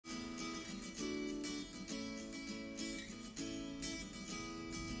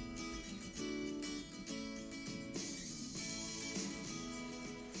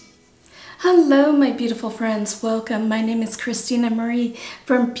Hello my beautiful friends, welcome. My name is Christina Marie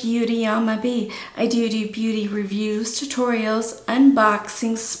from Beauty on My Bee. I do beauty reviews, tutorials,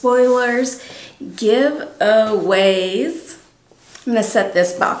 unboxings, spoilers, giveaways. I'm going to set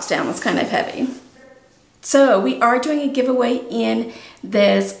this box down, it's kind of heavy. So we are doing a giveaway in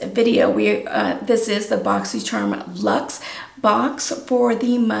this video. This is the Boxycharm Luxe box for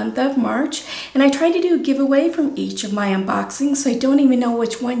the month of March, and I tried to do a giveaway from each of my unboxings, so I don't even know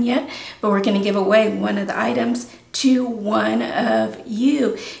which one yet, but we're going to give away one of the items to one of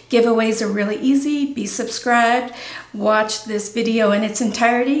you. Giveaways are really easy. Be subscribed, watch this video in its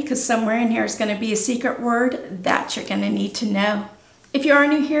entirety, because somewhere in here is going to be a secret word that you're going to need to know. If you are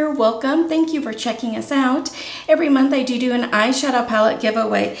new here, welcome. Thank you for checking us out. Every month I do an eyeshadow palette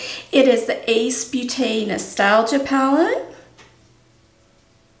giveaway. It is the Ace Beauty Nostalgia palette.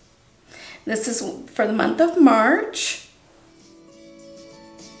 This is for the month of March.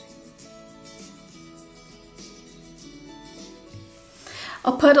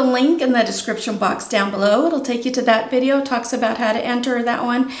 I'll put a link in the description box down below. It'll take you to that video. It talks about how to enter that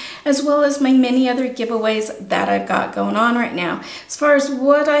one, as well as my many other giveaways that I've got going on right now. As far as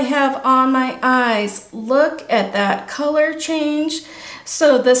what I have on my eyes, look at that color change.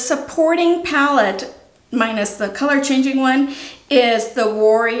 So the supporting palette, minus the color changing one, is the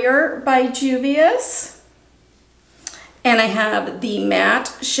Warrior by Juvia's. And I have the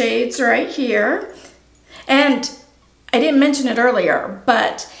matte shades right here. And I didn't mention it earlier,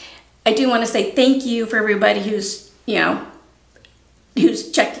 but I do want to say thank you for everybody who's who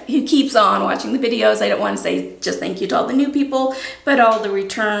keeps on watching the videos. I don't want to say just thank you to all the new people, but all the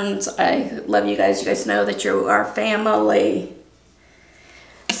returns. I love you guys. You guys know that you are family.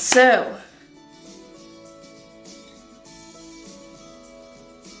 So,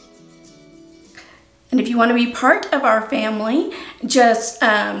 and if you want to be part of our family, just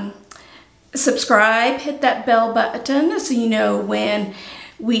subscribe, hit that bell button so you know when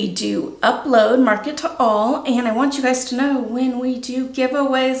we do upload, mark it to all, and I want you guys to know when we do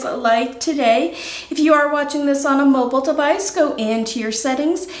giveaways like today. If you are watching this on a mobile device, go into your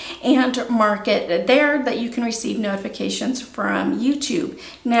settings and mark it there that you can receive notifications from YouTube.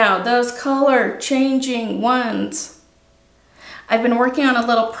 Now, those color changing ones, I've been working on a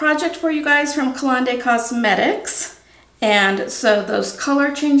little project for you guys from Colonde Cosmetics. And so those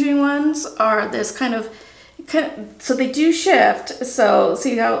color changing ones are this kind of, so they do shift. So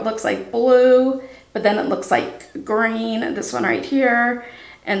see how it looks like blue, but then it looks like green, this one right here,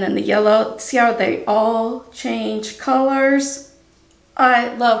 and then the yellow. See how they all change colors?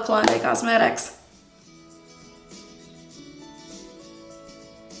 I love Colonde Cosmetics.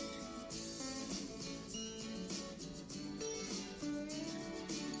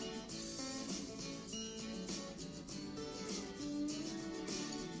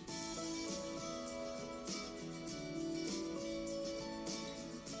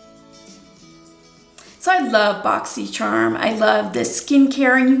 So I love Boxycharm. I love the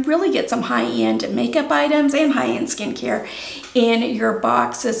skincare, and you really get some high-end makeup items and high-end skincare in your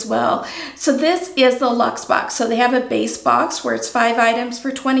box as well. So this is the Luxe box. So they have a base box where it's 5 items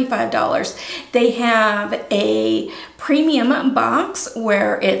for $25. They have a premium box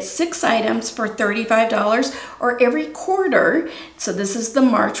where it's 6 items for $35, or every quarter. So this is the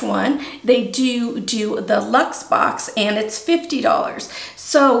March one. They do the Luxe box, and it's $50.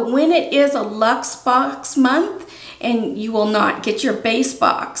 So when it is a Luxe box month, and you will not get your base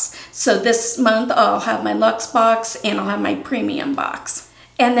box. So this month I'll have my Luxe box and I'll have my premium box.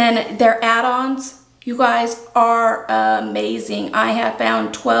 And then their add-ons, you guys, are amazing. I have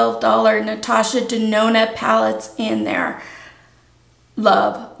found $12 Natasha Denona palettes in there.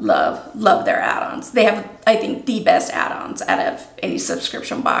 Love, love, love their add-ons. They have, I think, the best add-ons out of any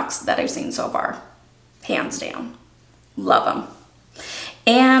subscription box that I've seen so far. Hands down. Love them.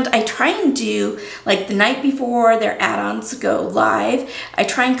 And I try and do, like the night before their add-ons go live, I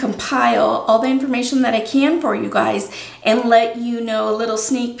try and compile all the information that I can for you guys and let you know a little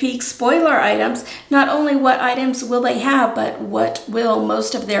sneak peek spoiler items. Not only what items will they have, but what will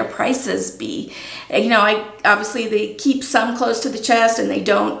most of their prices be. You know, obviously they keep some close to the chest and they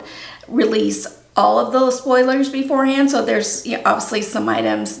don't release all of those spoilers beforehand. So there's, you know, obviously some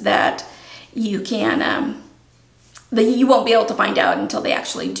items that you can, that you won't be able to find out until they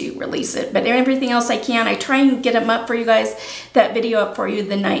actually do release it. But everything else I can, I try and get them up for you guys, that video up for you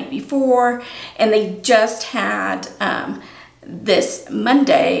the night before. And they just had, this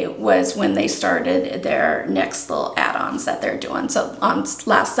Monday was when they started their next little add-ons that they're doing. So on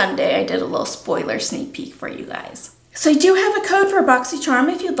last Sunday, I did a little spoiler sneak peek for you guys. So I do have a code for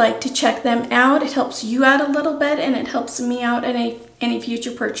Boxycharm if you'd like to check them out. It helps you out a little bit and it helps me out in any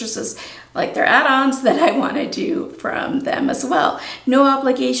future purchases, like their add-ons, that I want to do from them as well. No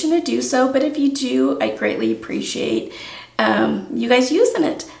obligation to do so, but if you do, I greatly appreciate you guys using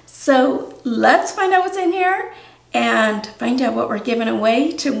it. So let's find out what's in here and find out what we're giving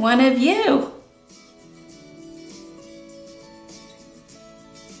away to one of you.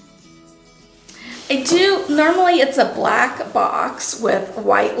 Normally it's a black box with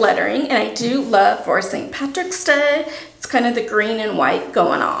white lettering, and I do love for St. Patrick's Day, it's kind of the green and white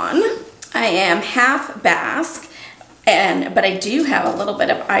going on. I am half Basque, but I do have a little bit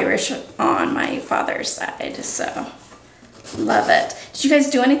of Irish on my father's side, so love it. Did you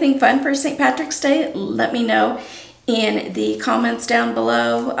guys do anything fun for St. Patrick's Day? Let me know in the comments down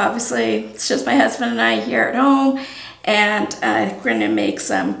below. Obviously, it's just my husband and I here at home, and we're gonna make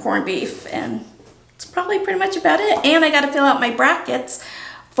some corned beef, and it's probably pretty much about it. And I got to fill out my brackets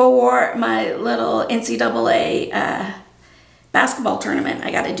for my little NCAA basketball tournament. I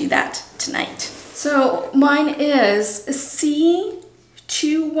got to do that tonight. So mine is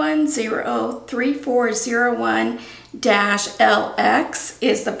C2103401-LX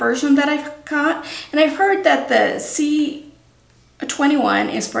is the version that I've got. And I've heard that the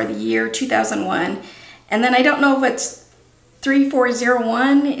C21 is for the year 2001. And then I don't know if it's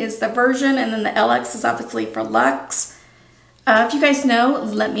 3401 is the version, and then the LX is obviously for Luxe. If you guys know,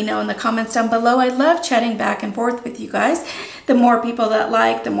 let me know in the comments down below. I love chatting back and forth with you guys. The more people that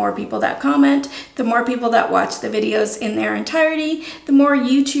like, the more people that comment, the more people that watch the videos in their entirety, the more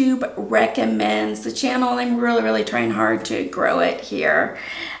YouTube recommends the channel. I'm really trying hard to grow it here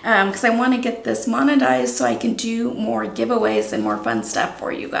because I want to get this monetized so I can do more giveaways and more fun stuff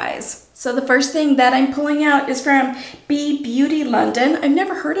for you guys. So the first thing that I'm pulling out is from BeeBeautyLondon. I've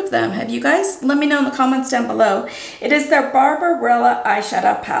never heard of them. Have you guys? Let me know in the comments down below. It is their Barbarella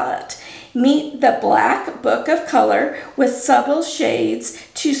eyeshadow palette. Meet the black book of color with subtle shades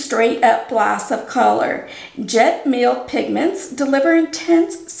to straight up blasts of color. Jet milled pigments deliver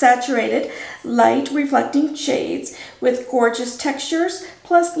intense, saturated, light reflecting shades with gorgeous textures,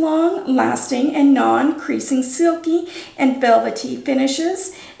 plus long-lasting and non-creasing silky and velvety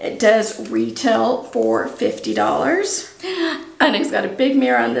finishes. It does retail for $50. And it's got a big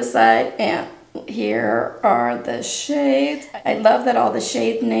mirror on this side, and here are the shades. I love that all the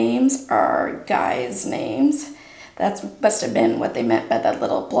shade names are guys' names. That must have been what they meant by that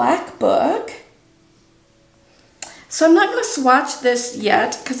little black book. So I'm not going to swatch this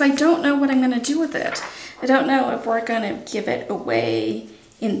yet because I don't know what I'm going to do with it. I don't know if we're going to give it away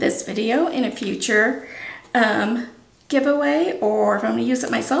in this video in a future giveaway, or if I'm going to use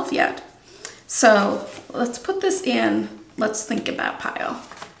it myself yet. So let's put this in. Let's think about pile.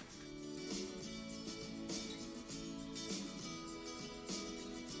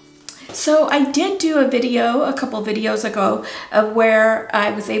 So I did do a video a couple videos ago of where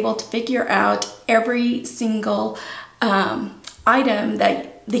I was able to figure out every single item that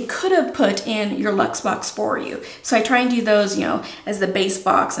they could have put in your Luxe box for you. So I try and do those, you know, as the base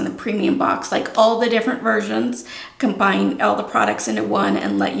box and the premium box, like all the different versions, combine all the products into one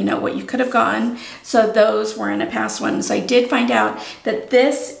and let you know what you could have gotten. So those were in a past one. So I did find out that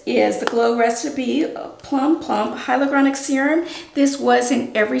this is the Glow Recipe Plump Hyaluronic Serum. This was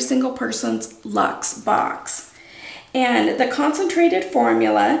in every single person's Luxe box. And the concentrated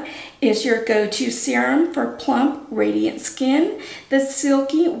formula is your go-to serum for plump, radiant skin. The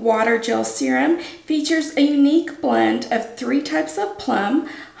Silky Water Gel Serum features a unique blend of 3 types of plum,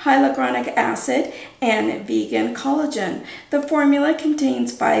 hyaluronic acid, and vegan collagen. The formula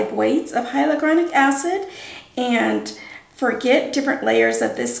contains 5 weights of hyaluronic acid, and forget different layers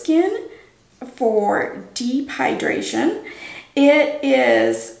of the skin for deep hydration. It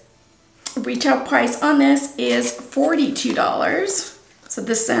is retail price on this is $42. So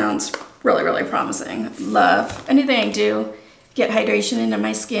this sounds really promising. Love anything I do, get hydration into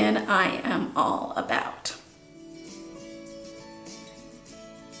my skin, I am all about.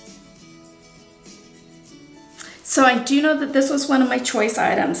 So I do know that this was one of my choice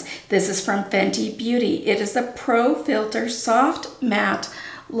items. This is from Fenty Beauty. It is the Pro Filter Soft Matte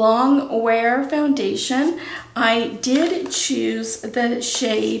Long Wear Foundation. I did choose the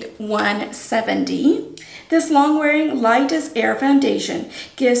shade 170. This long-wearing light as air foundation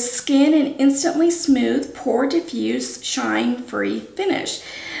gives skin an instantly smooth, pore diffuse, shine-free finish.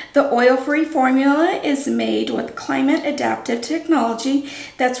 The oil-free formula is made with climate-adaptive technology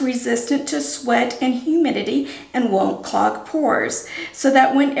that's resistant to sweat and humidity and won't clog pores, so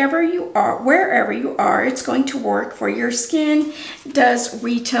that wherever you are, it's going to work for your skin. It does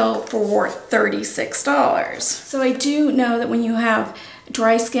retail for $36. So I do know that when you have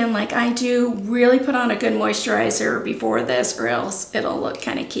dry skin like I do, really put on a good moisturizer before this, or else it'll look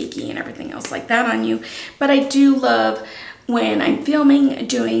kind of cakey and everything else like that on you. But I do love when I'm filming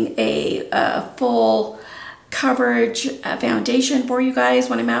doing a full coverage foundation for you guys.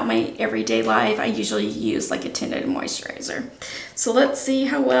 When I'm out in my everyday life, I usually use like a tinted moisturizer. So let's see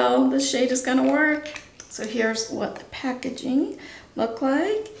how well this shade is gonna work. So here's what the packaging look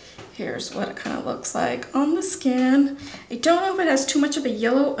like. Here's what it kind of looks like on the skin. I don't know if it has too much of a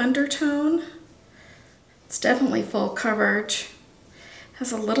yellow undertone. It's definitely full coverage.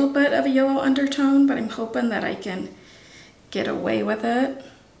 Has a little bit of a yellow undertone, but I'm hoping that I can get away with it.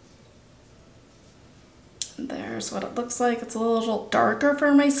 There's what it looks like. It's a little darker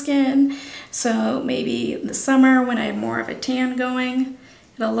for my skin, so maybe in the summer when I have more of a tan going,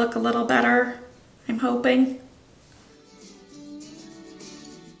 it'll look a little better, I'm hoping.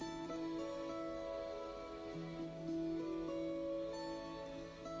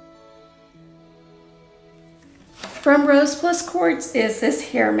 From Rose Plus Quartz is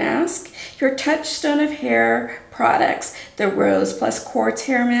this hair mask, your touchstone of hair products. The Rose Plus Quartz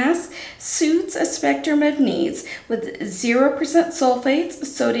hair mask suits a spectrum of needs with 0% sulfates,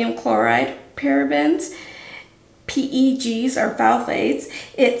 sodium chloride, parabens, PEGs or phthalates.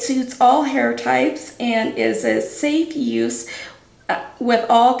 It suits all hair types and is a safe use with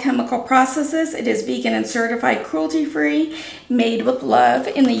all chemical processes. It is vegan and certified cruelty-free, made with love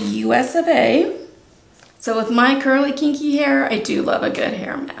in the US of A. So with my curly kinky hair, I do love a good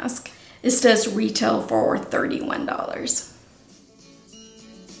hair mask. This does retail for $31.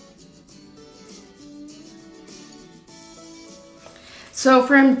 So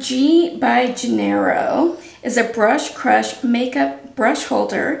from G by Gennaro is a Brush Crush makeup brush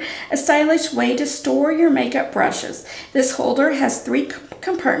holder, a stylish way to store your makeup brushes. This holder has 3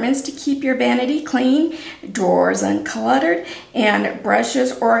 compartments to keep your vanity clean, drawers uncluttered, and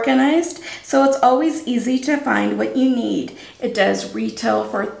brushes organized, so it's always easy to find what you need. It does retail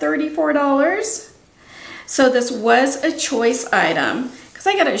for $34. So this was a choice item, because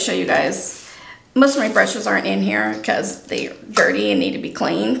I gotta show you guys. Most of my brushes aren't in here because they're dirty and need to be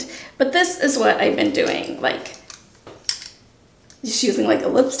cleaned. But this is what I've been doing, like just using like a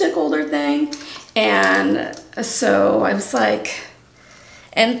lipstick holder thing. And so I was like,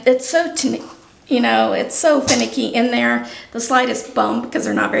 and it's so, it's so finicky in there. The slightest bump, because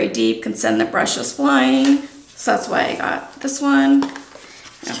they're not very deep, can send the brushes flying. So that's why I got this one.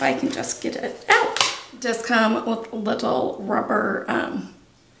 And if I can just get it out. It does come with little rubber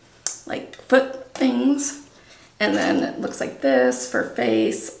like foot things, and then it looks like this for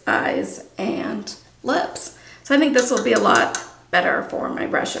face, eyes, and lips. So I think this will be a lot better for my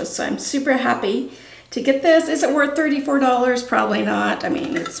brushes, so I'm super happy to get this. Is it worth $34? Probably not. I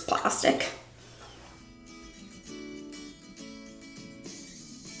mean, it's plastic.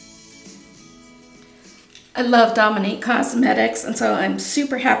 I love Dominique Cosmetics, and so I'm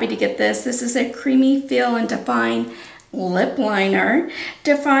super happy to get this. This is a creamy feel and define lip liner.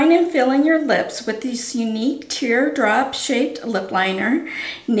 Define and fill in your lips with this unique teardrop shaped lip liner.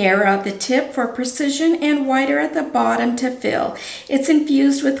 Narrow out the tip for precision and wider at the bottom to fill. It's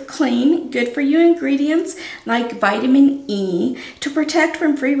infused with clean, good for you ingredients like vitamin E to protect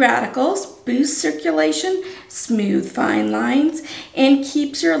from free radicals, boost circulation, smooth fine lines, and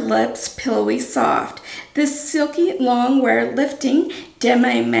keeps your lips pillowy soft. This silky, long wear lifting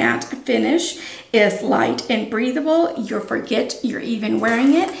demi-matte finish is light and breathable. You'll forget you're even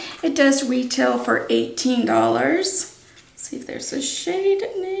wearing it. It does retail for $18. Let's see if there's a shade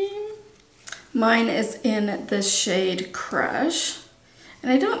name. Mine is in the shade Crush.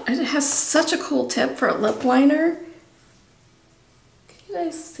 And it has such a cool tip for a lip liner. Can you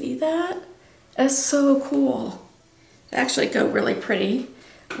guys see that? It's so cool. They actually go really pretty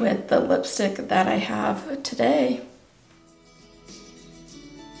with the lipstick that I have today.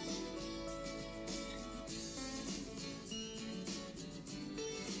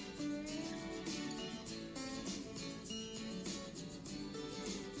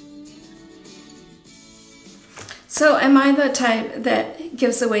 So am I the type that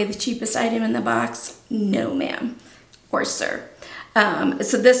gives away the cheapest item in the box? No, ma'am, or sir.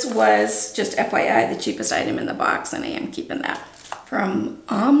 So this was, just FYI, the cheapest item in the box, and I am keeping that. From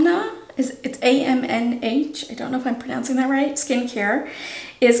Amna, it's A-M-N-H, I don't know if I'm pronouncing that right, skincare,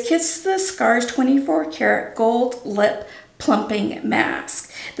 is Kiss the Scars 24 karat gold lip plumping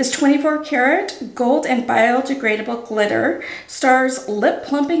mask. This 24 karat gold and biodegradable glitter stars lip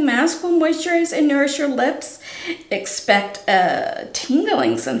plumping mask will moisturize and nourish your lips. Expect a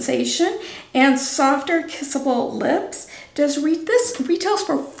tingling sensation and softer kissable lips. This retails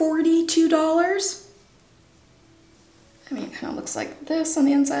for $42. I mean, it kind of looks like this on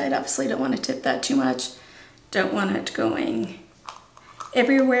the inside. Obviously, don't want to tip that too much. Don't want it going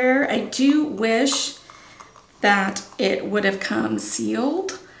everywhere. I do wish that it would have come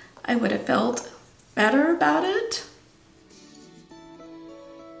sealed. I would have felt better about it.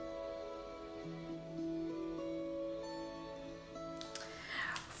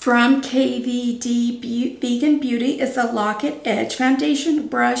 From KVD Vegan Beauty is the Lock It Edge Foundation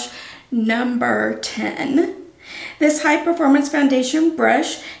Brush number 10. This high-performance foundation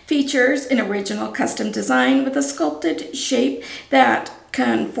brush features an original custom design with a sculpted shape that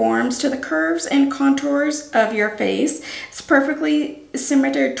conforms to the curves and contours of your face. Its perfectly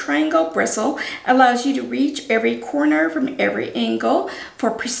symmetric triangle bristle allows you to reach every corner from every angle for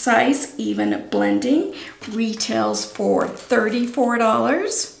precise, even blending. Retails for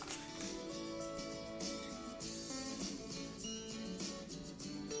 $34.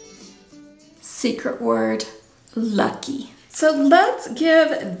 Secret word, lucky. So let's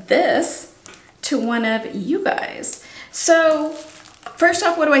give this to one of you guys. So first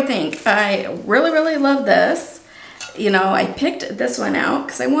off, what do I think? I really love this. You know, I picked this one out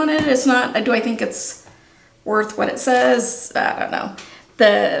because I wanted, it's not, do I think it's worth what it says? I don't know.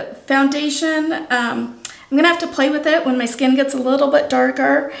 The foundation, I'm gonna have to play with it when my skin gets a little bit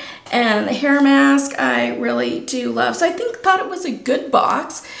darker. And the hair mask, I really do love. So I thought it was a good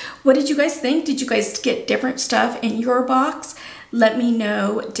box. What did you guys think? Did you guys get different stuff in your box? Let me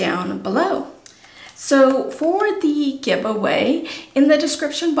know down below. So for the giveaway, in the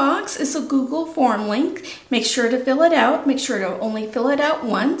description box is a Google form link. Make sure to fill it out. Make sure to only fill it out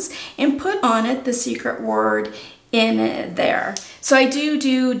once and put on it the secret word in there. So I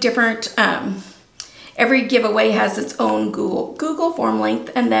do different, every giveaway has its own Google form link,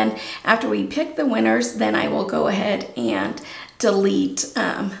 and then after we pick the winners, then I will go ahead and delete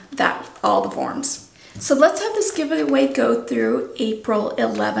all the forms. So let's have this giveaway go through April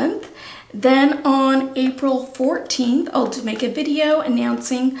 11th. Then on April 14th, I'll make a video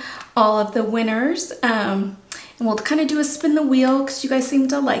announcing all of the winners. And we'll kind of do a spin the wheel because you guys seem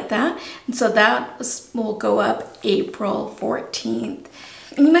to like that. And so that will go up April 14th.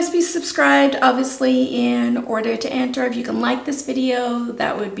 And you must be subscribed, obviously, in order to enter. If you can like this video,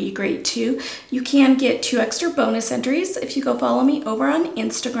 that would be great too. You can get 2 extra bonus entries if you go follow me over on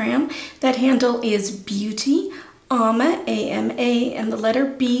Instagram. That handle is BeeBeautyLondon, A-M-A, and the letter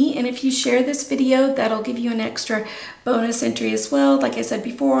B. And if you share this video, that'll give you an extra bonus entry as well. Like I said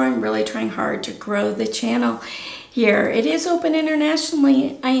before, I'm really trying hard to grow the channel here. It is open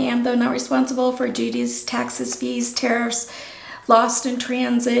internationally. I am, though, not responsible for duties, taxes, fees, tariffs, lost in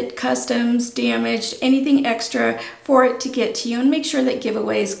transit, customs, damaged, anything extra for it to get to you, and make sure that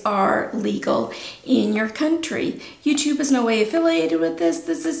giveaways are legal in your country. YouTube is no way affiliated with this.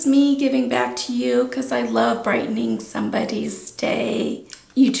 This is me giving back to you because I love brightening somebody's day.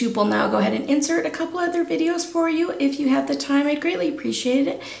 YouTube will now go ahead and insert a couple other videos for you if you have the time. I'd greatly appreciate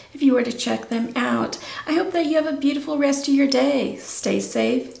it if you were to check them out. I hope that you have a beautiful rest of your day. Stay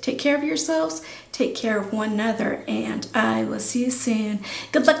safe, take care of yourselves, take care of one another, and I will see you soon.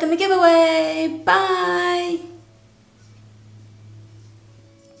 Good luck in the giveaway. Bye.